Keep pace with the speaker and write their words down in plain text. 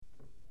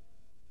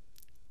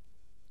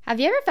Have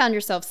you ever found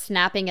yourself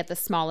snapping at the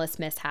smallest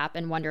mishap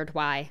and wondered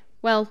why?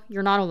 Well,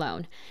 you're not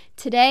alone.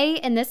 Today,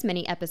 in this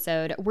mini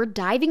episode, we're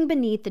diving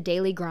beneath the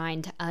daily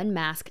grind to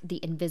unmask the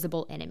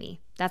invisible enemy.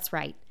 That's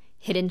right,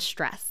 hidden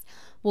stress.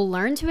 We'll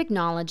learn to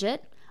acknowledge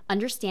it,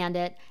 understand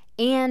it,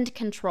 and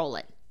control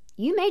it.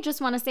 You may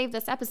just want to save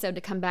this episode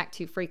to come back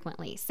to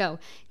frequently. So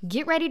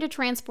get ready to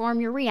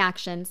transform your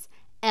reactions,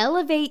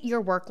 elevate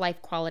your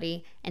work-life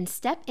quality, and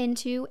step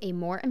into a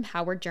more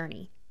empowered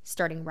journey,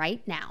 starting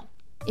right now.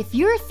 If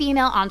you're a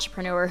female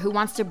entrepreneur who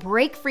wants to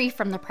break free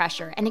from the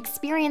pressure and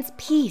experience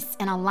peace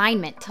and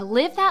alignment to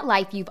live that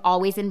life you've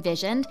always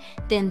envisioned,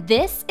 then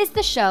this is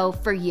the show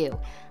for you.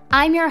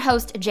 I'm your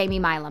host, Jamie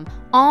Milam.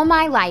 All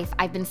my life,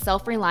 I've been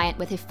self-reliant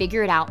with a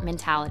figure-it-out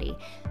mentality,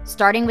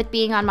 starting with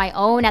being on my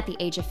own at the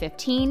age of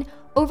 15,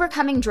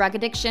 overcoming drug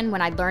addiction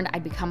when I learned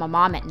I'd become a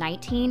mom at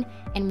 19,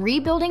 and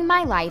rebuilding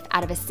my life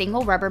out of a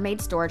single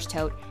Rubbermaid storage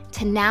tote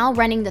to now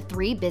running the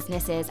 3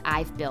 businesses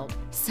I've built.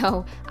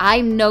 So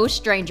I'm no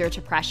stranger to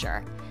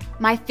pressure.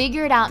 My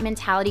figure-it-out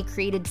mentality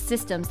created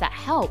systems that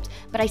helped,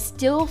 but I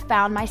still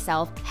found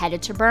myself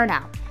headed to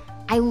burnout.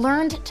 I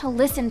learned to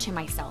listen to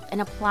myself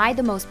and apply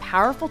the most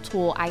powerful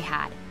tool I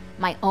had,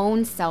 my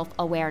own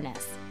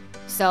self-awareness.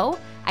 So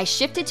I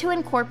shifted to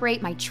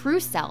incorporate my true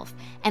self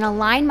and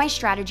align my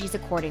strategies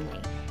accordingly.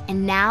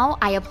 And now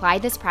I apply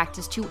this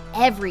practice to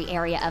every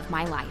area of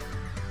my life.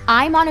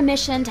 I'm on a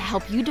mission to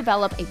help you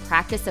develop a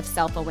practice of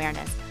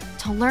self-awareness,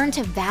 to learn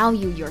to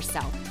value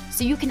yourself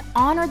so you can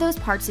honor those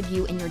parts of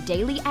you in your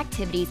daily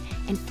activities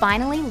and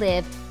finally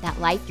live that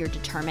life you're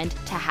determined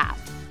to have.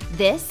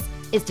 This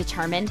is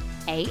Determined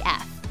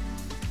AF.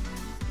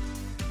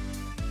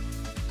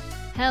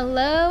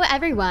 Hello,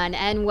 everyone,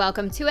 and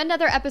welcome to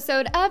another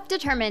episode of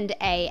Determined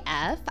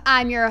AF.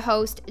 I'm your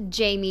host,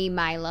 Jamie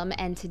Milam,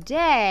 and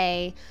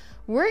today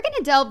we're going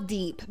to delve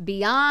deep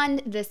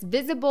beyond this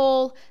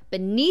visible,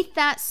 beneath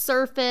that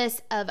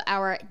surface of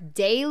our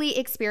daily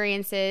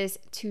experiences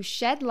to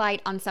shed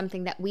light on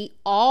something that we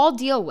all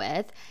deal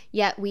with,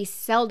 yet we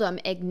seldom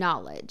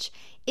acknowledge.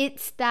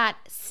 It's that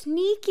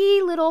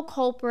sneaky little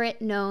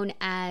culprit known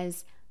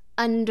as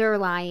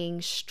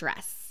underlying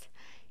stress.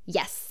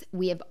 Yes,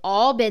 we have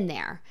all been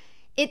there.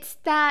 It's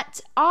that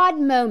odd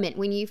moment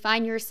when you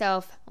find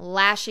yourself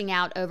lashing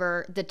out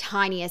over the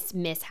tiniest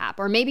mishap,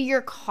 or maybe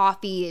your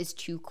coffee is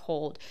too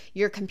cold,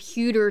 your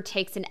computer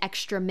takes an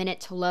extra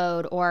minute to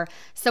load, or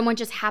someone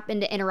just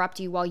happened to interrupt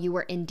you while you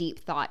were in deep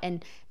thought.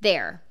 And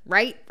there,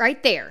 right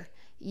there,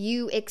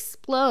 you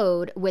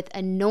explode with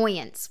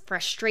annoyance,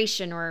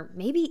 frustration, or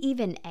maybe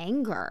even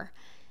anger.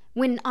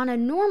 When on a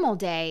normal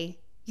day,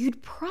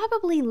 you'd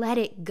probably let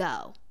it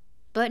go,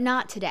 but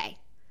not today.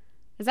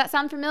 Does that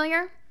sound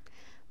familiar?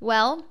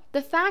 Well,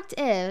 the fact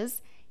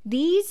is,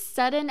 these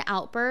sudden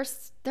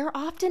outbursts, they're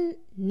often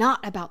not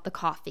about the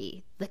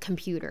coffee, the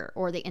computer,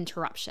 or the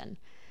interruption.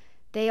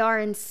 They are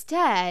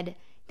instead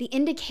the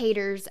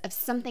indicators of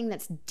something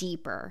that's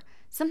deeper,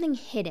 something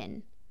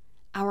hidden,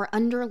 our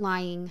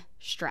underlying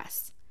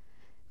stress.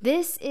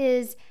 This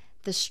is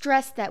the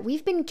stress that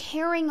we've been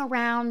carrying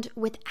around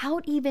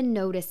without even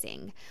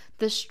noticing,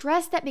 the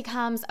stress that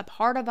becomes a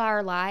part of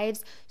our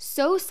lives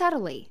so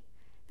subtly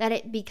that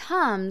it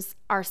becomes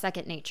our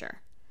second nature.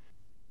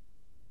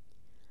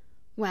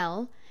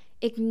 Well,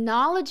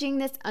 acknowledging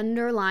this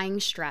underlying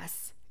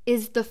stress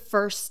is the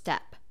first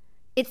step.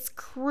 It's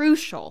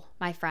crucial,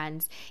 my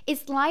friends.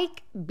 It's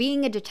like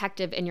being a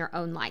detective in your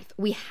own life.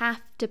 We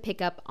have to pick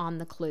up on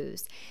the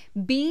clues.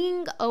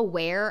 Being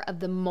aware of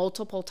the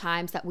multiple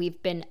times that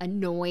we've been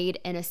annoyed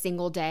in a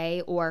single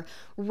day, or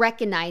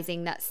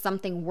recognizing that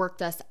something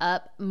worked us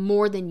up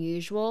more than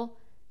usual,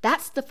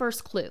 that's the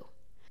first clue.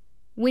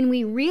 When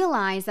we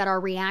realize that our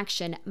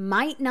reaction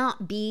might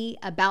not be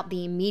about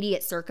the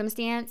immediate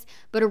circumstance,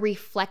 but a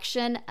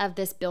reflection of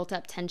this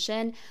built-up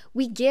tension,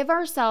 we give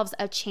ourselves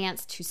a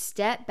chance to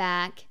step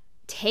back,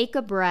 take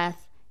a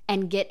breath,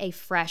 and get a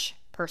fresh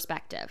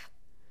perspective.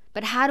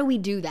 But how do we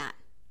do that?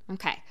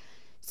 Okay,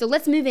 so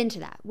let's move into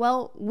that.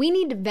 Well, we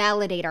need to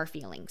validate our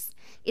feelings.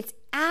 It's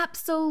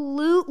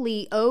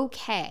absolutely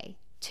okay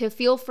to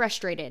feel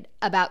frustrated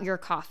about your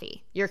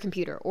coffee, your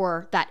computer,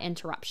 or that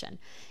interruption.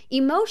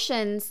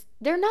 Emotions,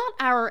 they're not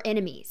our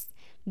enemies.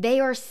 They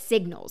are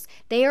signals.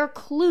 They are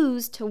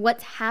clues to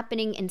what's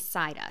happening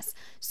inside us.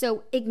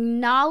 So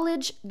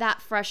acknowledge that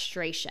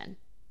frustration.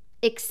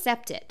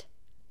 Accept it.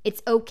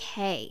 It's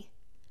okay.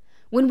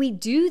 When we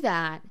do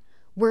that,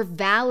 we're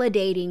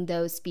validating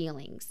those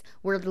feelings.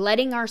 We're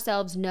letting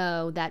ourselves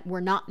know that we're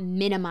not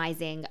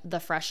minimizing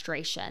the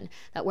frustration,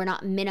 that we're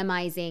not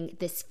minimizing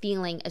this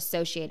feeling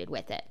associated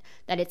with it,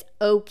 that it's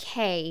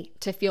okay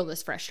to feel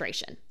this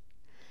frustration.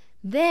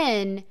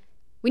 Then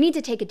we need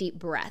to take a deep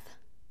breath.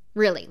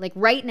 Really, like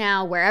right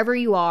now, wherever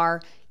you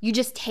are, you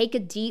just take a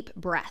deep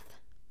breath.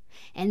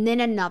 And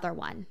then another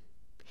one.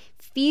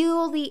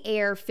 Feel the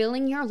air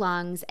filling your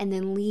lungs and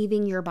then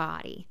leaving your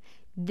body.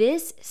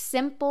 This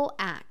simple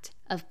act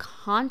of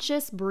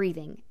conscious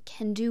breathing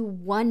can do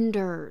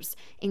wonders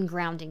in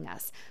grounding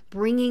us,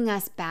 bringing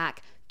us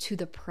back to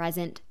the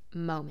present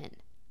moment.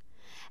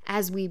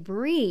 As we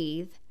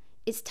breathe,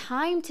 It's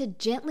time to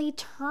gently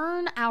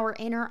turn our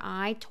inner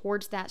eye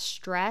towards that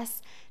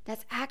stress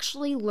that's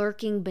actually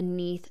lurking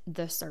beneath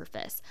the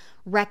surface.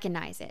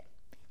 Recognize it,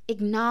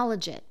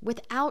 acknowledge it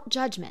without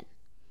judgment.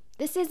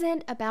 This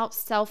isn't about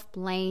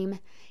self-blame,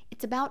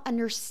 it's about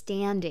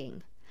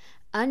understanding.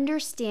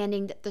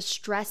 Understanding that the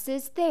stress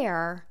is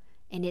there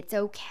and it's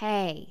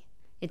okay.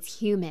 It's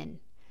human.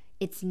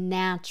 It's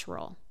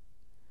natural.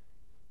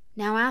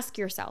 Now ask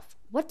yourself,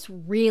 what's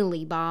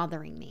really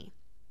bothering me?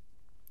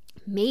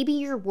 Maybe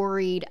you're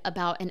worried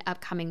about an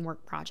upcoming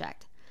work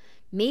project.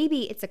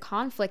 Maybe it's a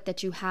conflict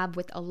that you have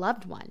with a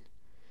loved one.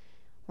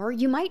 Or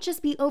you might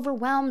just be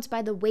overwhelmed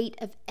by the weight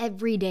of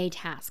everyday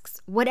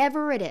tasks.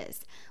 Whatever it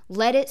is,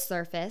 let it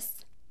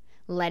surface.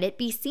 Let it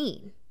be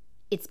seen.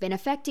 It's been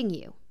affecting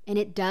you, and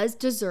it does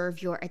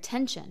deserve your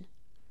attention.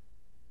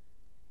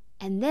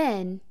 And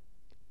then,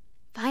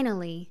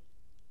 finally,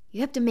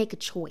 you have to make a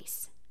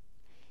choice.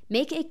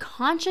 Make a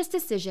conscious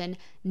decision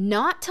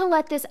not to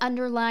let this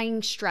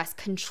underlying stress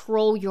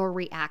control your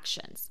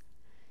reactions.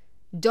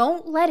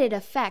 Don't let it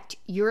affect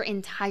your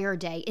entire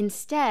day.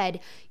 Instead,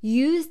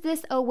 use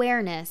this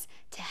awareness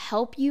to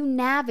help you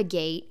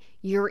navigate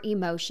your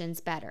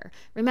emotions better.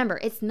 Remember,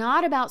 it's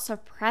not about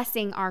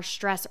suppressing our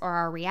stress or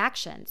our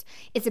reactions.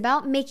 It's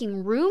about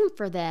making room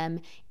for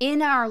them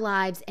in our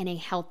lives in a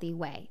healthy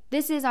way.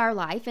 This is our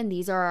life and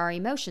these are our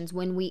emotions.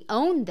 When we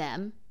own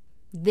them,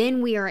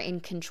 then we are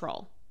in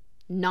control.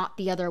 Not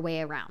the other way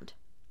around.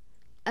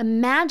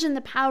 Imagine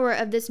the power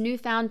of this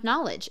newfound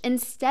knowledge.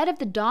 Instead of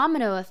the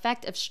domino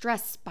effect of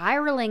stress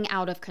spiraling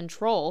out of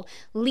control,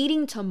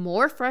 leading to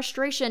more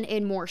frustration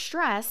and more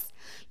stress,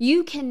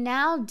 you can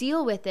now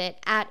deal with it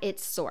at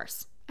its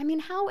source. I mean,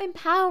 how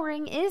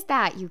empowering is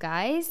that, you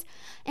guys?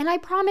 And I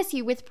promise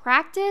you, with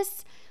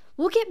practice,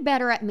 we'll get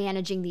better at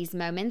managing these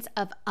moments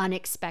of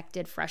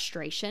unexpected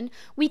frustration.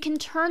 We can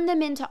turn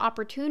them into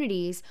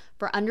opportunities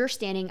for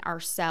understanding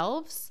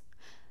ourselves,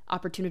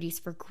 opportunities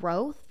for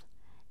growth,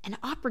 and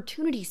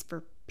opportunities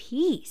for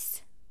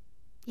peace.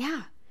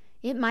 Yeah,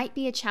 it might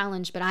be a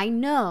challenge, but I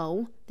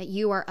know that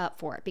you are up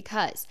for it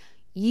because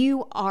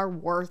you are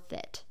worth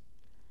it.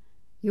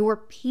 Your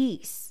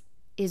peace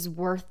is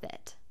worth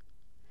it.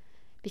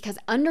 Because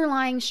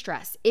underlying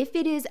stress, if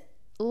it is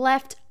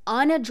left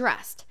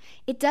unaddressed,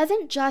 it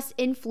doesn't just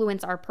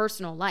influence our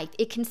personal life.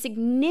 It can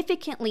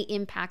significantly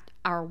impact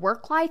our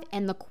work life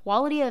and the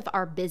quality of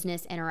our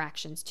business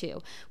interactions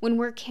too. When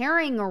we're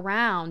carrying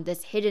around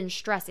this hidden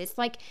stress, it's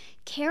like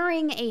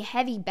carrying a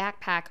heavy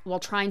backpack while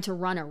trying to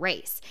run a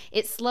race.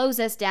 It slows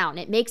us down.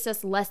 It makes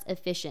us less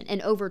efficient.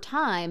 And over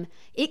time,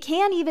 it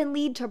can even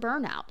lead to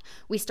burnout.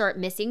 We start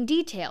missing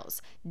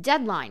details.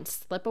 Deadlines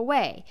slip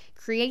away.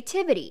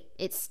 Creativity,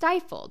 it's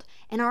stifled.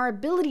 And our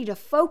ability to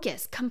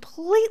focus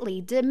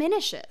completely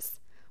diminishes.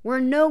 We're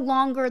no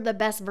longer the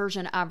best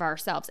version of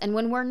ourselves. And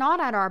when we're not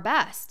at our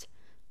best,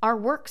 our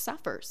work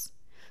suffers.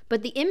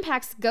 But the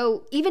impacts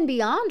go even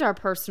beyond our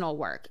personal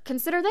work.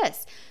 Consider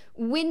this.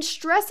 When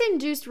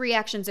stress-induced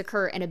reactions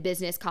occur in a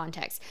business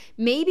context,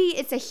 maybe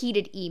it's a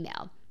heated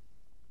email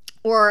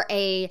or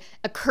a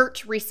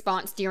curt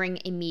response during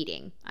a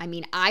meeting. I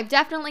mean, I've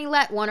definitely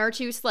let one or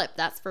two slip,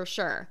 that's for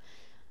sure.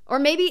 Or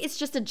maybe it's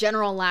just a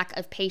general lack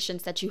of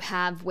patience that you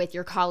have with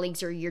your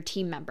colleagues or your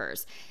team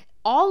members.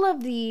 All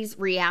of these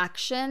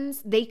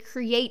reactions, they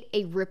create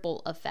a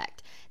ripple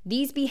effect.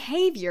 These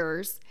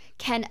behaviors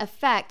can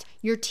affect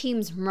your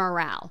team's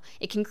morale.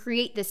 It can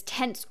create this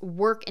tense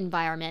work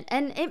environment,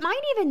 and it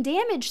might even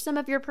damage some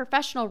of your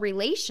professional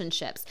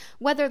relationships,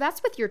 whether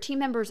that's with your team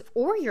members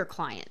or your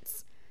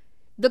clients.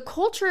 The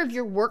culture of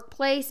your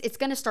workplace, it's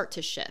going to start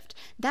to shift.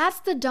 That's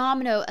the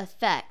domino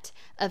effect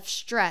of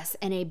stress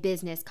in a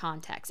business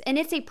context, and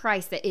it's a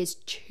price that is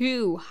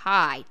too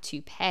high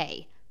to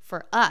pay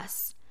for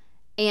us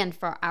and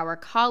for our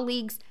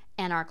colleagues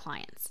and our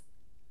clients.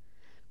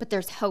 But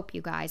there's hope,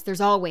 you guys.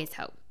 There's always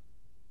hope.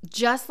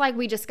 Just like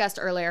we discussed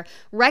earlier,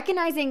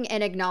 recognizing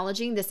and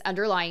acknowledging this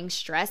underlying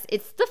stress,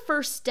 it's the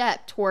first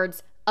step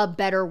towards a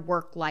better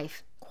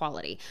work-life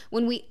quality.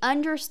 When we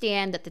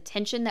understand that the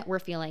tension that we're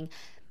feeling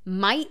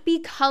might be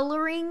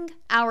coloring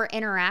our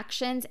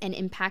interactions and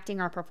impacting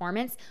our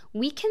performance,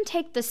 we can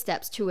take the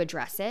steps to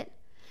address it.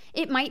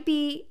 It might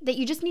be that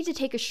you just need to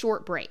take a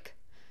short break,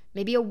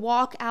 maybe a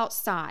walk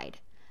outside,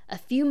 a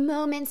few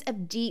moments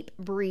of deep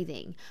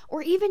breathing,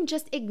 or even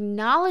just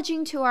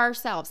acknowledging to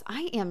ourselves,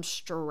 I am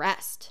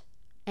stressed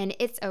and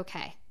it's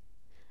okay.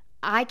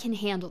 I can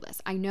handle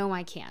this. I know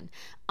I can.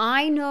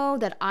 I know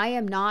that I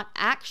am not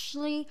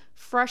actually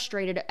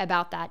frustrated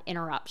about that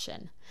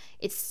interruption.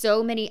 It's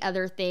so many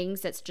other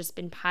things that's just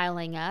been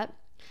piling up,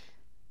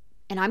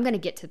 and I'm going to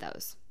get to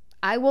those.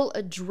 I will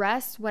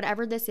address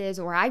whatever this is,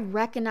 or I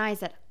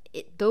recognize that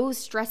those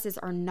stresses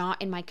are not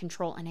in my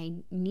control and I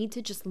need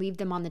to just leave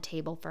them on the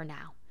table for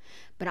now.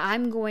 But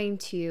I'm going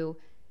to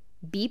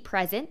be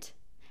present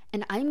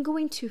and I'm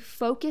going to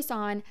focus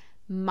on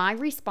my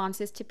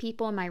responses to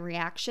people and my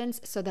reactions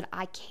so that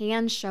I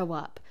can show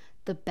up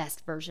the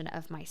best version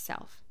of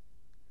myself.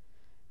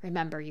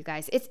 Remember, you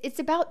guys, it's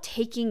about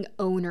taking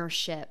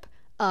ownership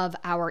of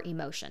our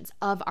emotions,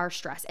 of our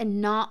stress,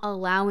 and not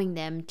allowing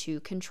them to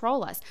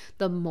control us.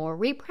 The more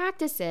we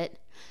practice it,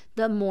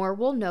 the more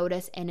we'll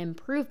notice an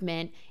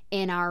improvement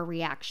in our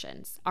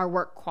reactions, our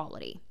work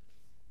quality,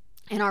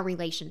 and our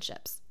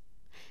relationships.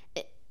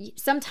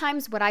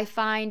 Sometimes what I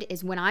find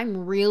is when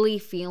I'm really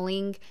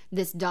feeling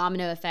this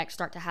domino effect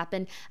start to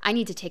happen, I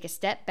need to take a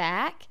step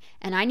back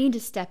and I need to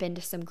step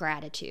into some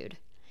gratitude.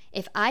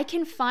 If I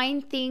can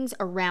find things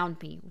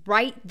around me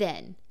right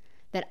then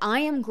that I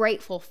am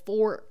grateful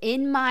for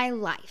in my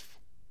life,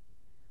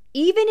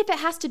 even if it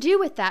has to do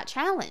with that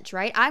challenge,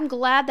 right? I'm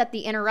glad that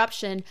the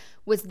interruption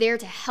was there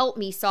to help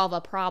me solve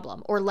a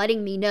problem or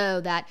letting me know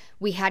that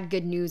we had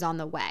good news on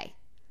the way.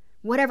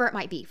 Whatever it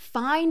might be,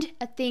 find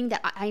a thing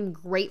that I'm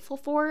grateful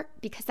for,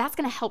 because that's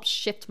going to help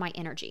shift my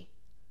energy.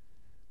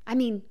 I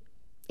mean,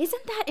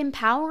 isn't that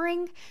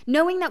empowering?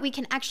 Knowing that we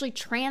can actually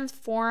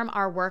transform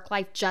our work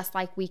life just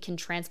like we can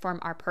transform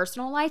our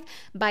personal life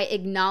by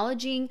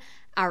acknowledging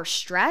our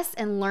stress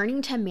and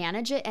learning to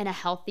manage it in a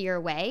healthier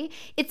way.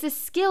 It's a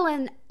skill,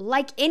 and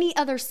like any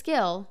other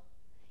skill,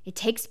 it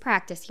takes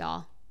practice,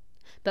 y'all.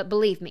 But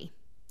believe me,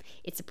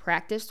 it's a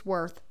practice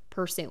worth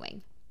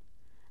pursuing.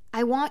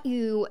 I want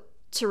you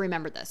to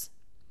remember this.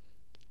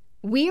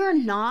 We are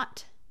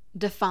not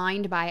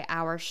defined by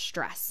our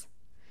stress.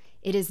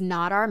 It is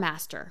not our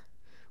master.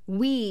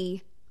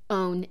 We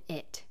own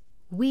it.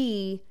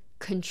 We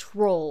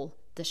control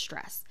the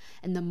stress.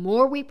 And the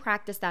more we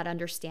practice that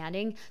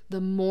understanding, the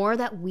more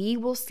that we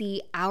will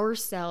see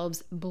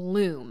ourselves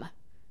bloom,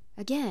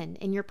 again,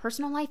 in your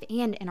personal life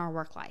and in our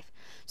work life.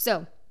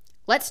 So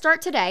let's start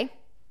today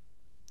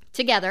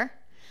together.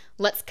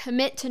 Let's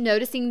commit to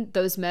noticing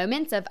those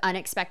moments of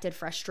unexpected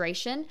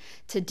frustration,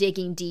 to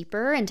digging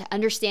deeper, and to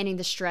understanding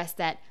the stress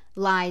that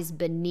lies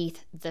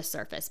beneath the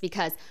surface,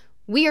 because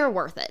we are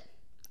worth it.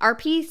 Our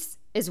peace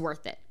is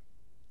worth it.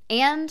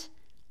 And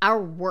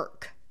our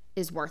work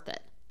is worth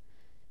it.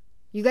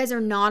 You guys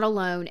are not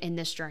alone in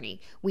this journey.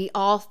 We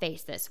all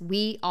face this.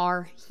 We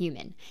are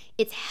human.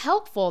 It's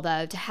helpful,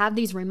 though, to have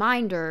these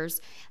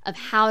reminders of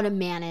how to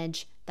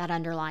manage that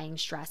underlying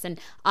stress. And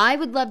I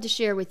would love to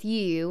share with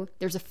you,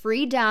 there's a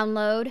free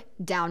download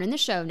down in the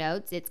show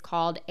notes. It's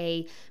called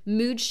a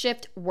Mood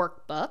Shift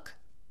Workbook,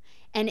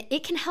 and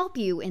it can help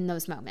you in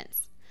those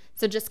moments.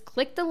 So just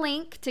click the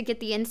link to get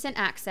the instant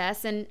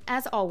access. And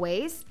as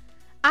always,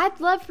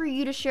 I'd love for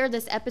you to share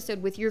this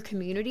episode with your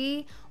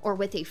community or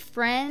with a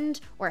friend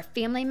or a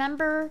family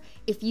member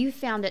if you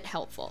found it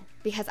helpful,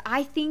 because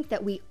I think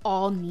that we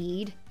all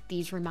need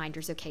these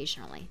reminders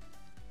occasionally.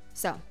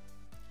 So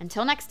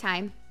until next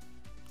time,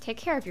 take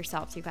care of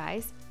yourselves, you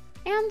guys,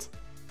 and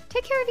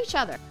take care of each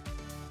other.